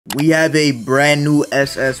We have a brand new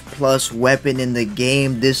SS Plus weapon in the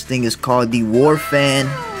game. This thing is called the Warfan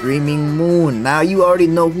Dreaming Moon. Now you already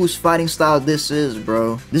know whose fighting style this is,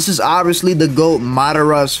 bro. This is obviously the GOAT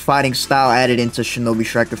Madara's fighting style added into Shinobi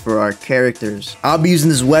Striker for our characters. I'll be using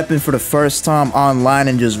this weapon for the first time online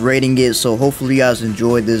and just rating it, so hopefully you guys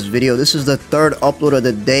enjoyed this video. This is the third upload of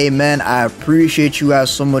the day, man. I appreciate you guys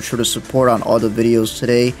so much for the support on all the videos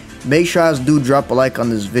today. Make sure you guys do drop a like on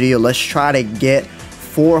this video. Let's try to get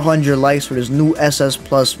 400 likes for this new SS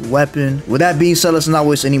Plus weapon. With that being said, let's not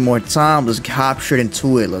waste any more time. Let's hop straight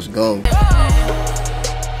into it. Let's go.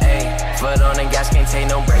 Hey, foot on the gas, can't take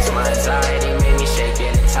no breaks. My anxiety made me shake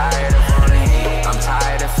it. Tired of all the hate. I'm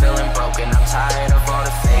tired of feeling broken. I'm tired of all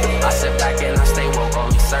the fake. I sit back and I stay woke.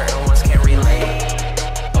 Only certain ones can relate.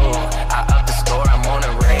 Oh, I up the score. I'm on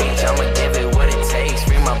a rage. I'ma give it what it takes.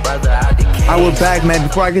 Free my brother out the cage. Alright, we're back, man.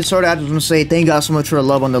 Before I get started, I just want to say thank you guys so much for the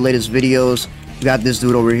love on the latest videos. We got this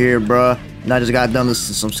dude over here, bruh. And I just got done listening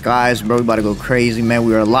to some skies, bro. We about to go crazy, man.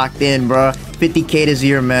 We are locked in, bruh. 50k this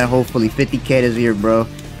year, man. Hopefully 50k this year, bro.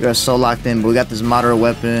 We are so locked in, but we got this moderate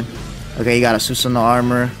weapon. Okay, you got a Susanoo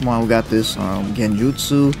armor. Come on, we got this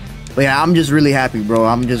Genjutsu. But yeah, I'm just really happy, bro.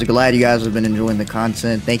 I'm just glad you guys have been enjoying the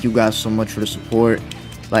content. Thank you guys so much for the support.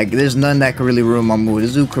 Like, there's none that could really ruin my mood.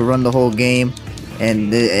 This dude could run the whole game,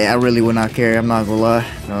 and I really would not care. I'm not gonna lie.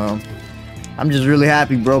 I'm just really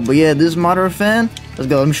happy, bro. But yeah, this moderate fan. Let's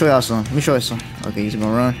go. Let me show y'all some. Let me show you some. Okay, he's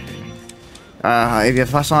gonna run.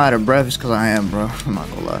 If I sound out of breath, it's because I am, bro. I'm not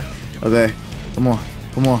gonna lie. Okay, come on,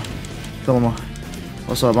 come on, come on.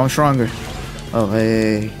 What's up? I'm stronger. Oh,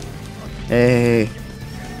 hey, hey.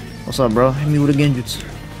 What's up, bro? Hit me with a Genjutsu.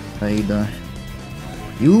 How you done?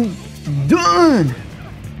 You done?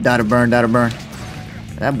 Gotta burn, gotta burn.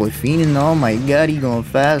 That boy fiending. Oh my god, he going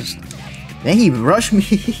fast. Then he rushed me.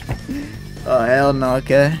 Oh hell no.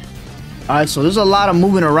 Okay. Alright, so there's a lot of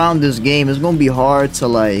moving around this game. It's gonna be hard to,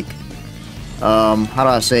 like, how do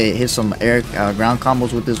I say it, hit some air ground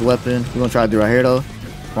combos with this weapon. We're gonna try to do right here though.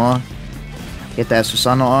 Come on, hit that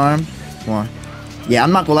Susanoo arm. Come on. Yeah,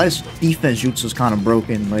 I'm not gonna lie, this defense jutsu is kind of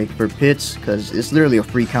broken, like, for pits, because it's literally a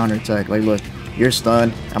free counter attack. Like, look, you're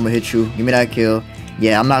stunned, I'm gonna hit you, give me that kill.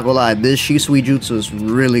 Yeah, I'm not gonna lie, this shisui jutsu is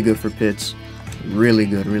really good for pits. Really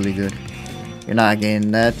good, really good. You're not getting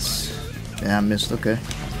that. Yeah, I missed. Okay.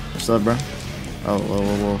 What's up, bro? Oh, whoa,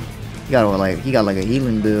 whoa, whoa. He got like a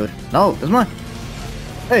healing build. No, that's mine.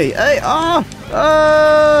 Hey, hey, hey! Oh,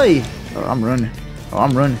 I'm running. Oh,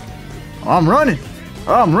 I'm running. Oh, I'm running.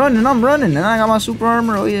 Oh, I'm running. And I got my super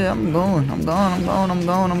armor. Oh yeah, I'm going. I'm going. Oh,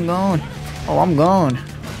 I'm going.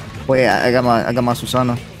 Wait, I got my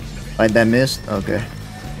Susanoo. Like that missed. Okay.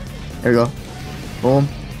 There we go. Boom.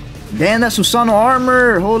 Damn, that Susanoo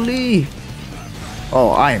armor. Holy.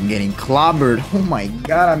 Oh, I am getting clobbered. Oh my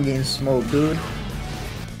god, I'm getting smoked, dude.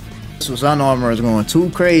 Susanoo armor is going too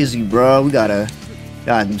crazy, bro. We gotta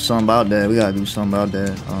do something about that.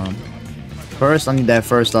 First, I need that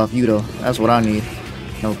first off you, though. That's what I need.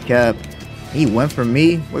 No cap. He went for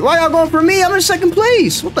me. Wait, why y'all going for me? I'm in second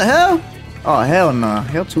place. What the hell? Oh, hell nah.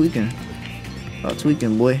 Hell tweaking. Oh,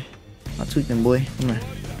 tweaking, boy. Oh, tweaking, boy. Come here.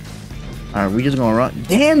 Alright, we just gonna run.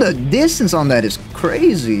 Damn, the distance on that is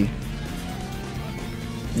crazy.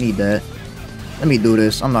 Need that. Let me do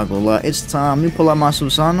this. I'm not gonna lie. It's time. Let me pull out my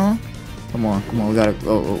Susanoo. Come on, come on. We gotta.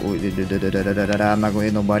 I'm not gonna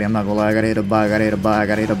hit nobody. I'm not gonna lie. I gotta hit a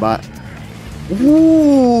bot.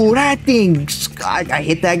 Ooh, that thing. I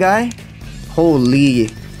hit that guy. Holy.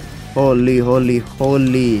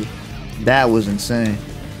 That was insane.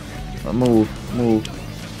 But move. You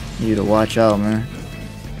need to watch out, man.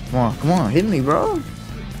 Come on. Hit me, bro.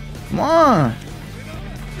 Come on.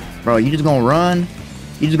 Bro, you just gonna run?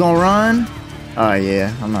 Oh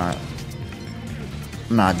yeah, I'm not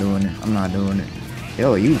doing it.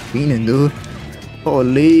 Yo, you fiending, dude.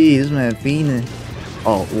 Holy, this man fiending.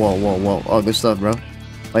 Oh, whoa. Oh, good stuff, bro.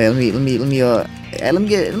 Oh yeah, let me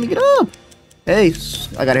get up. Hey,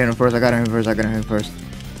 I gotta hit him first.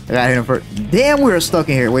 Damn, we were stuck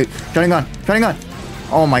in here. Wait, turning on.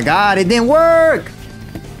 Oh my god, it didn't work.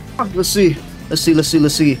 Let's see. Let's go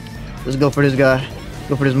for this guy.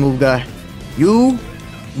 Go for this move guy. You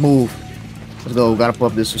move. Let's go. Gotta pull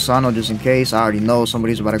up this Susanoo just in case. I already know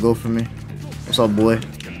somebody's about to go for me. What's up, boy?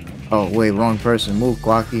 Oh wait, wrong person. Move,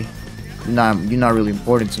 Kawaki. You're not really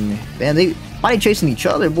important to me. Man, why they chasing each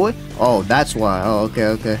other, boy? Oh, that's why. Oh,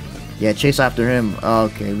 okay. Yeah, chase after him. Oh,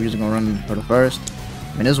 okay, we're just gonna run for the first.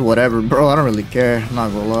 I mean, this is whatever, bro. I don't really care. I'm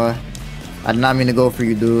not gonna lie. I did not mean to go for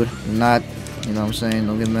you, dude. I'm not. You know what I'm saying?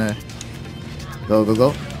 Don't get mad. Go.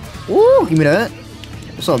 Woo! Give me that.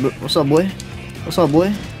 What's up,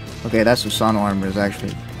 boy? Okay, that's Susanoo armor is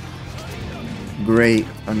actually great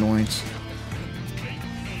annoyance.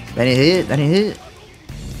 That didn't hit. That didn't hit.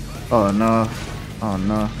 Oh no. Oh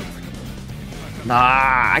no.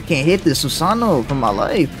 Nah, I can't hit this Susano for my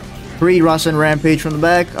life. Free Rasen Rampage from the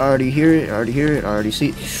back. I already hear it. I already hear it. I already see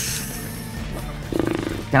it.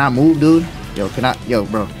 Can I move, dude? Yo, can I? Yo,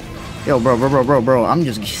 bro. Yo, bro. I'm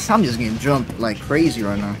just getting jumped like crazy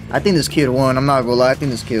right now. I think this kid won. I'm not gonna lie. I think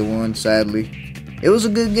this kid won, sadly. It was a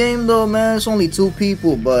good game though, man. It's only 2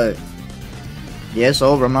 people, but yeah, it's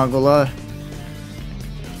over. I'm not gonna lie.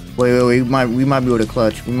 Wait. We might be able to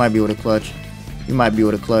clutch. We might be able to clutch. We might be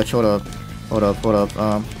able to clutch. Hold up.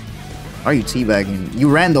 Why are you teabagging? You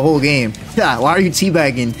ran the whole game. Yeah, why are you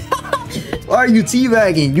teabagging? Why are you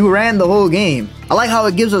teabagging? You ran the whole game. I like how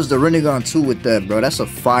it gives us the Rinnegan 2 with that, bro. That's a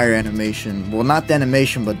fire animation. Well, not the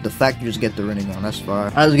animation, but the fact you just get the Rinnegan. That's fire.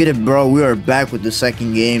 Alright, let's get it, bro. We are back with the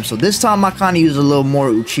second game. So this time I kind of use a little more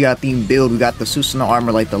Uchiha themed build. We got the Susanoo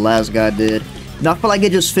armor like the last guy did. Now I feel like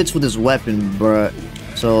it just fits with his weapon, bro.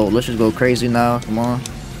 So let's just go crazy now. Come on.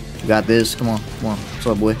 We got this. Come on. What's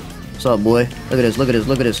up, boy? What's up, boy? Look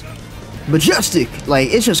at this. Majestic.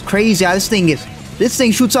 Like, it's just crazy how this thing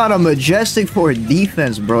shoots out a majestic for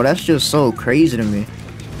defense, bro. That's just so crazy to me.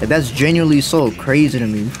 Like, that's genuinely so crazy to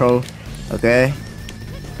me, bro. Okay.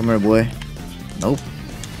 Come here, boy. Nope.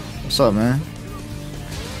 What's up, man?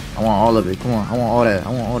 I want all of it. Come on. I want all that.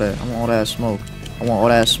 I want all that smoke. I want all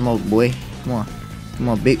that smoke, boy. Come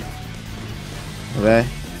on, big. Okay.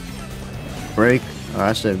 Break. Oh,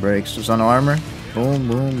 I said breaks. Just on the armor.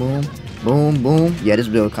 Boom. Yeah, this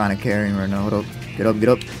build kind of carrying right now. Hold up. Get up.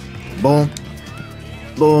 Boom.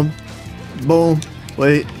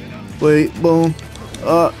 Wait. Boom.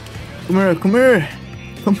 Come here.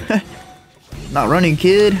 Not running,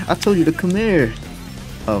 kid. I told you to come here.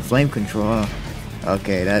 Oh, flame control. Huh?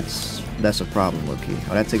 Okay, that's a problem, low-key.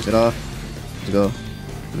 Oh, that takes it off. Let's go.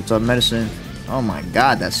 What's up, medicine? Oh my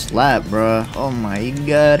god, that slap, bro. Oh my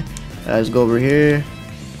god. Let's go over here.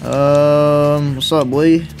 What's up,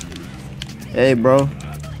 boy? Hey, bro.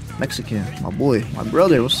 Mexican, my boy, my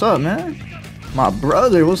brother. What's up, man? My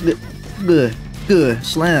brother, what's good? Good.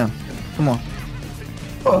 Slam. Come on.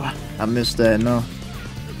 Oh, I missed that. No.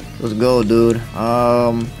 Let's go, dude.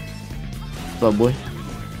 What's up, boy?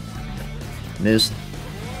 Missed.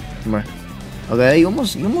 Come here. Okay, you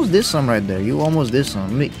almost did some right there. You almost did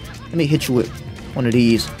some. Let me hit you with one of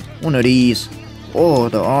these. Oh,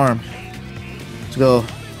 the arm. Let's go.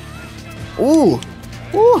 Ooh.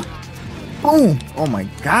 Boom. Oh my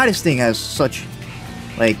god, this thing has such,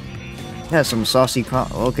 like, it has some saucy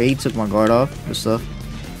okay, he took my guard off. Good stuff.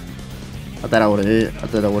 I thought I would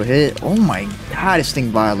have hit. Oh my god, this thing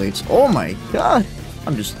violates. Oh my god.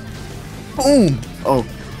 I'm just, boom. Oh,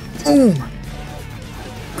 boom.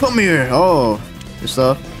 Come here. Oh, good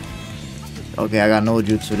stuff. Okay, I got no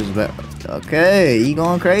jutsu. This is bad. Okay, he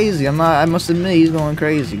going crazy. I must admit, he's going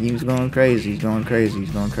crazy. You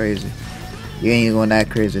ain't going that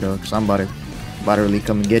crazy though, cause I'm about to really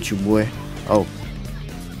come and get you, boy. Oh,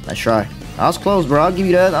 nice try. I was close, bro. I'll give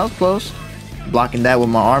you that. I was close. Blocking that with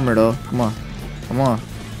my armor though. Come on.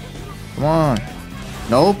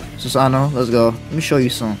 Nope. Susanoo, let's go. Let me show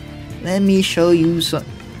you some.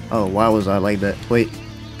 Oh, why was I like that? Wait.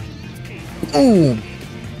 Ooh.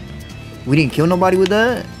 We didn't kill nobody with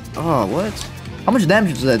that? Oh, what? How much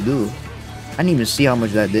damage does that do? I didn't even see how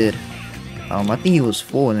much that did. I think he was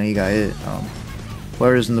full and then he got hit.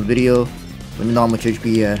 Whoever is in the video, let me know how much HP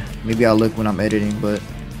he had. Maybe I'll look when I'm editing, but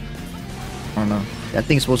I don't know. That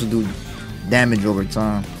thing's supposed to do damage over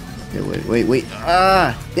time. Okay, wait.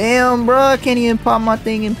 Ah, damn, bro. I can't even pop my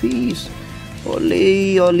thing in peace.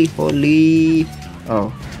 Holy. Oh,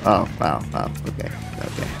 wow.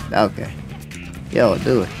 Okay. Yo,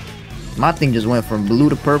 dude. My thing just went from blue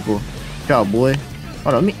to purple. Good job, boy.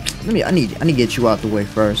 Hold on, I need to get you out the way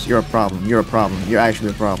first. You're a problem. You're actually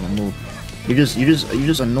a problem. Move. You're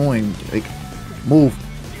just annoying. Like, move.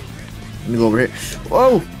 Let me go over here.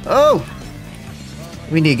 Oh.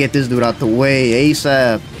 We need to get this dude out the way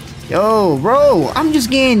ASAP. Yo, bro. I'm just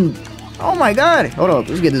getting. Oh my god. Hold up.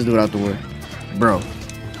 Let's get this dude out the way, bro.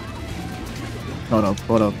 Hold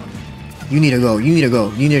up. You need to go, dude.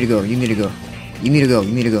 You need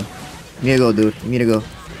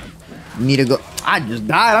to go. I just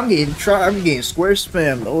died. I'm getting square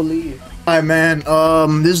spammed. Holy. Alright, man.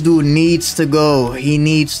 This dude needs to go. He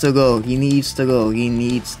needs to go.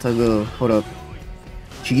 Hold up.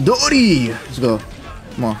 Chidori. Let's go.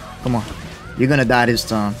 Come on. You're gonna die this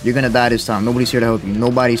time. Nobody's here to help you.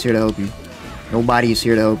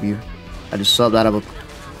 I just subbed out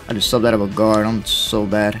of a guard. I'm so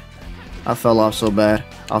bad. I fell off so bad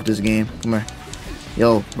off this game. Come here.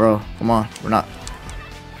 Yo, bro. Come on. We're not.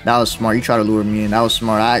 That was smart. You try to lure me in. That was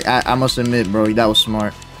smart. I must admit, bro, that was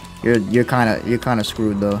smart. You're kind of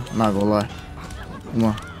screwed though. I'm not gonna lie. Come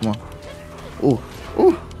on, come on. Ooh,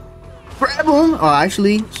 ooh. Grab him. Oh,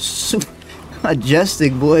 actually,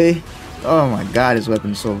 majestic, boy. Oh my God, this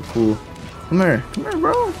weapon's so cool. Come here,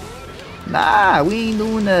 bro. Nah, we ain't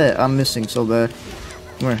doing that. I'm missing so bad.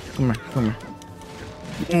 Come here.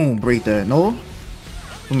 Boom, break that. No.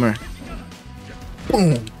 Come here.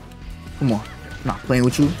 Boom. Come on. Not playing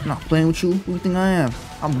with you. Who do you think I am?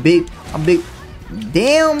 I'm big.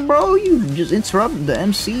 Damn, bro. You just interrupted the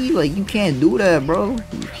MC. Like, you can't do that, bro.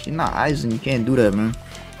 You're not Aizen. You can't do that, man.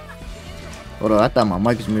 Hold on. I thought my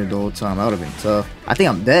mic was muted the whole time. That would have been tough. I think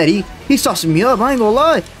I'm dead. He's tossing me up. I ain't gonna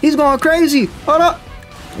lie. He's going crazy. Hold up.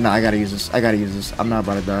 Nah, I gotta use this. I'm not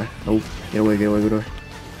about to die. Nope. Get away. You're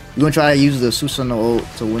gonna try to use the Susanoo ult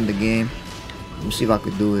to win the game. Let me see if I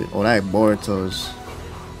could do it. Oh, that Boruto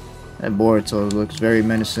looks very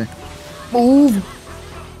menacing. Move!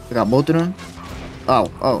 I got both of them.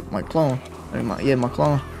 Oh, my clone. Yeah, my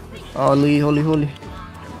clone. Holy.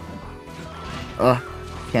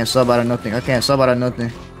 Can't sub out of nothing. I can't sub out of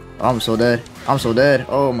nothing. Oh, I'm so dead.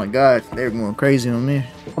 Oh my God, they're going crazy on me.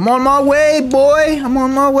 I'm on my way, boy. I'm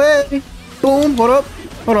on my way. Boom. Hold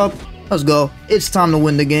up. Let's go. It's time to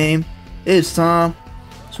win the game. It's time.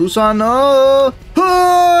 Susanoo.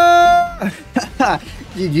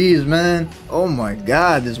 GG's, man. Oh my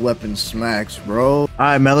God, this weapon smacks, bro.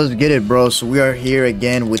 Alright, man, let's get it, bro. So we are here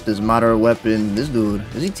again with this moderate weapon. This dude,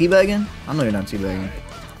 is he teabagging? I know you're not teabagging.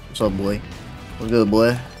 What's up, boy? What's good,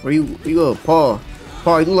 boy? Where you go? Paul,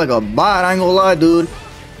 you look like a bot. I ain't gonna lie, dude.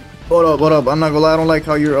 Hold up. I'm not gonna lie. I don't like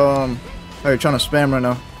how you're trying to spam right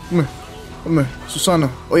now. Come here, Susanoo.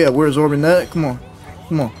 Oh yeah, we're absorbing that. Come on.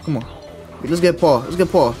 Let's get Paul.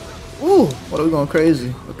 Ooh, what are we going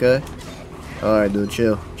crazy? Okay. Alright, dude,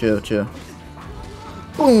 chill.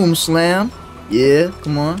 Boom, slam. Yeah,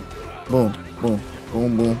 come on. Boom.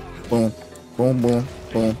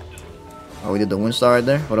 Oh, we did the wind star right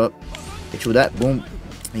there. Hold up. Hit you with that. Boom.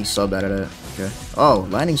 He subbed out of that. Okay. Oh,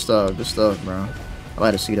 lightning star. Good stuff, bro. I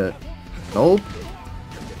like to see that. Nope.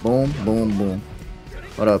 Boom.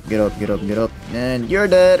 Hold up. Get up. And you're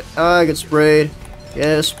dead. I get sprayed.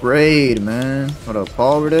 Yeah, sprayed, man. Hold up.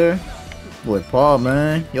 Paul over there. Boy, Paul,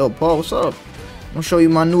 man. Yo, Paul, what's up? I'm gonna show you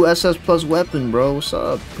my new SS Plus weapon, bro. What's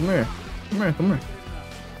up? Come here.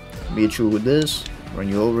 Beat you with this. Run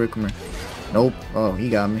you over. Come here. Nope. Oh, he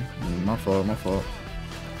got me. My fault.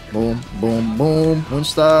 Boom. Wind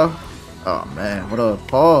style. Oh, man. What up?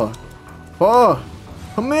 Paul.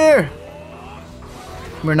 Come here.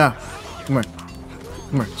 Come here now. Come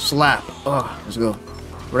here. Slap. Oh, let's go.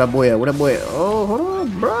 Where that boy at? Oh, hold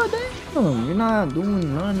on, bro. Damn. You're not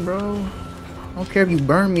doing none, bro. I don't care if you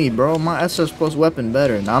burn me, bro. My SS Plus weapon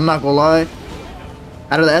better. Now, I'm not gonna lie.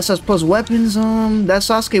 Out of the SS Plus weapons, that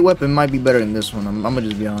Sasuke weapon might be better than this one. I'm gonna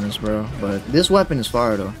just be honest, bro. But this weapon is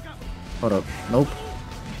fire, though. Hold up. Nope.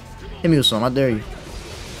 Hit me with some. I dare you.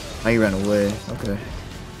 Oh, he ran away. Okay.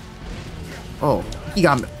 Oh, he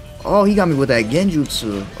got me. Oh, he got me with that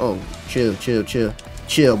Genjutsu. Oh, chill,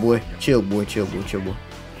 boy. Chill, boy.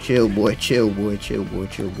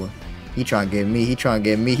 He trying to get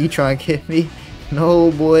me.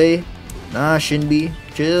 No, boy. Nah, Shinobi.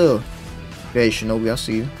 Chill. Okay, Shinobi, I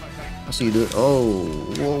see you, dude. Oh.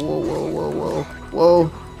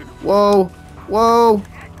 Whoa.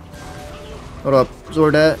 Hold up.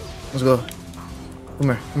 Absorb that. Let's go. Come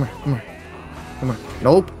here.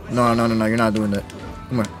 Nope. No. You're not doing that.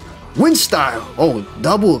 Come here. Wind style. Oh,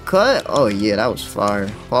 double cut. Oh, yeah, that was fire.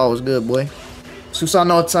 Paul was good, boy.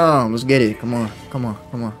 Susanoo time. Let's get it. Come on.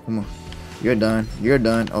 You're done.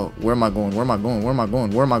 Oh, where am I going?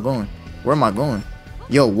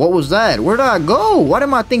 Yo, what was that? Where did I go? Why did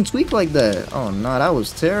my thing tweak like that? Oh, no, that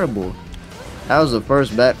was terrible. That was the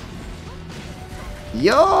first bet.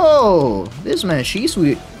 Yo, this man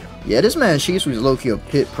Shisui. Yeah, this man Shisui's low-key a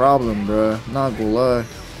pit problem, bruh. Not gonna lie.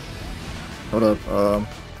 Hold up.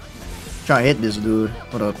 Trying to hit this dude.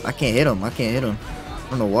 Hold up. I can't hit him. I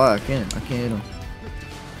don't know why I can't hit him.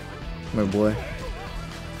 Come here, boy.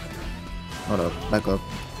 Hold up. Back up.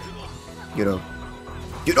 Get up.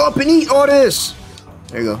 Get up and eat all this!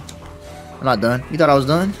 There you go. I'm not done. You thought I was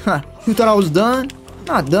done? Huh. You thought I was done?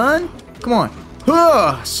 Not done. Come on.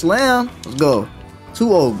 Huh. Slam. Let's go.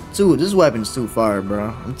 2-0. This weapon's too fire,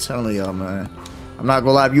 bro. I'm telling y'all, man. I'm not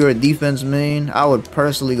gonna lie. If you're a defense main, I would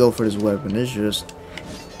personally go for this weapon. It's just,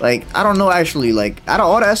 like, I don't know, actually. Like, out of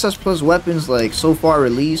all the SS Plus weapons, like, so far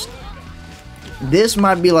released, this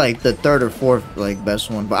might be, like, the third or fourth, like, best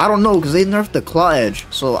one. But I don't know, because they nerfed the claw edge.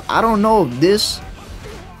 So, I don't know if this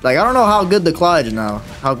Like, I don't know how good the Claw is now.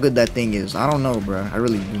 How good that thing is. I don't know, bro. I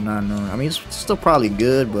really do not know. I mean, it's still probably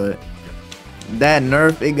good, but that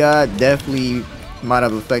nerf it got definitely might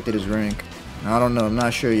have affected his rank. I don't know. I'm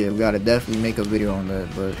not sure yet. We gotta definitely make a video on that,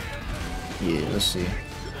 but yeah, let's see.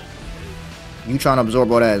 You trying to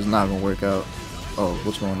absorb all that is not gonna work out. Oh,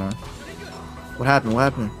 what's going on? What happened? What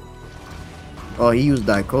happened? Oh, he used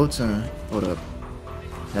Daikoten. Hold up.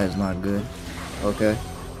 That is not good. Okay.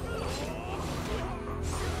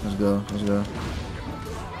 Let's go. Let's go.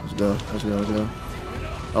 Let's go. Let's go. Let's go.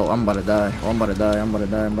 Oh, I'm about to die. Oh, I'm about to die. I'm about to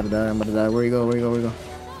die. I'm about to die. I'm about to die. Where you go? Where you go? Where you go?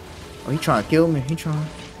 Oh, he trying to kill me. He trying.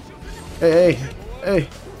 Hey, hey, hey,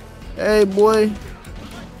 hey, boy.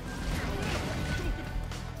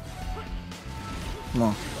 Come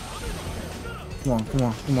on. Come on. Come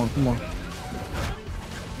on. Come on. Come on.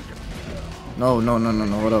 No, no, no, no,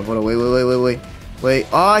 no. Hold up. Hold up. Wait, wait, wait, wait, wait. Wait.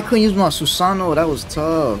 Oh, I couldn't use my Susano. That was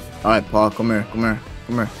tough. All right, Paul. Come here. Come here.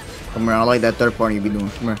 Come here. Come here. I like that third party you be doing.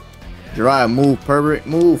 Come here. Jiraiya, move, pervert.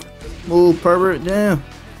 Move. Move, pervert. Damn.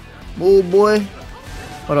 Move, boy.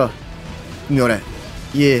 Hold up. Give me all that.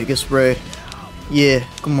 Yeah, get sprayed. Yeah,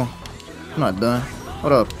 come on. I'm not done.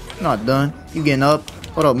 Hold up. I'm not done. You getting up.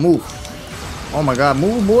 Hold up. Move. Oh, my God.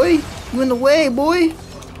 Move, boy. You in the way, boy.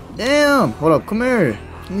 Damn. Hold up. Come here.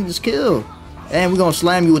 You need this kill. And we're going to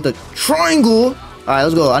slam you with the triangle. All right,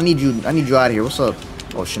 let's go. I need you out of here. What's up?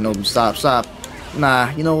 Oh, Shinobi. Stop. Stop.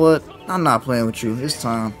 Nah, you know what? I'm not playing with you. It's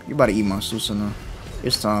time. You about to eat my Susanoo.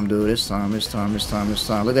 It's time, dude. It's time. It's time. It's time. It's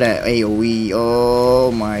time. Look at that AoE.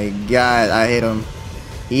 Oh my God. I hit him.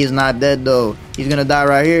 He's not dead though. He's gonna die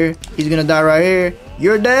right here. He's gonna die right here.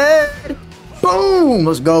 You're dead. Boom.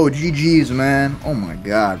 Let's go. GG's, man. Oh my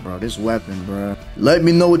God, bro. This weapon, bro. Let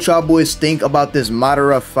me know what y'all boys think about this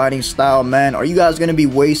Madara fighting style, man. Are you guys gonna be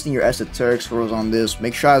wasting your esoteric scrolls on this?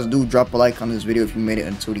 Make sure you guys do drop a like on this video if you made it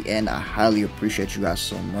until the end. I highly appreciate you guys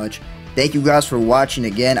so much. Thank you guys for watching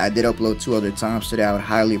again. I did upload 2 other times today. I would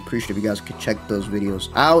highly appreciate if you guys could check those videos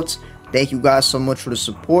out. Thank you guys so much for the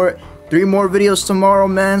support. 3 more videos tomorrow,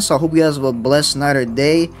 man. So I hope you guys have a blessed night or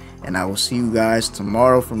day. And I will see you guys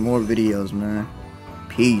tomorrow for more videos, man.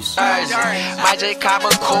 Peace. Might just cop a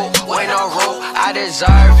coupe with no roof. I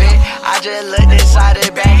deserve it. I just looked inside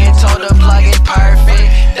the bag and told the plug it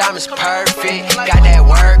perfect. Diamonds perfect. Got that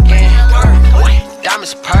working.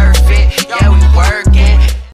 Diamonds perfect.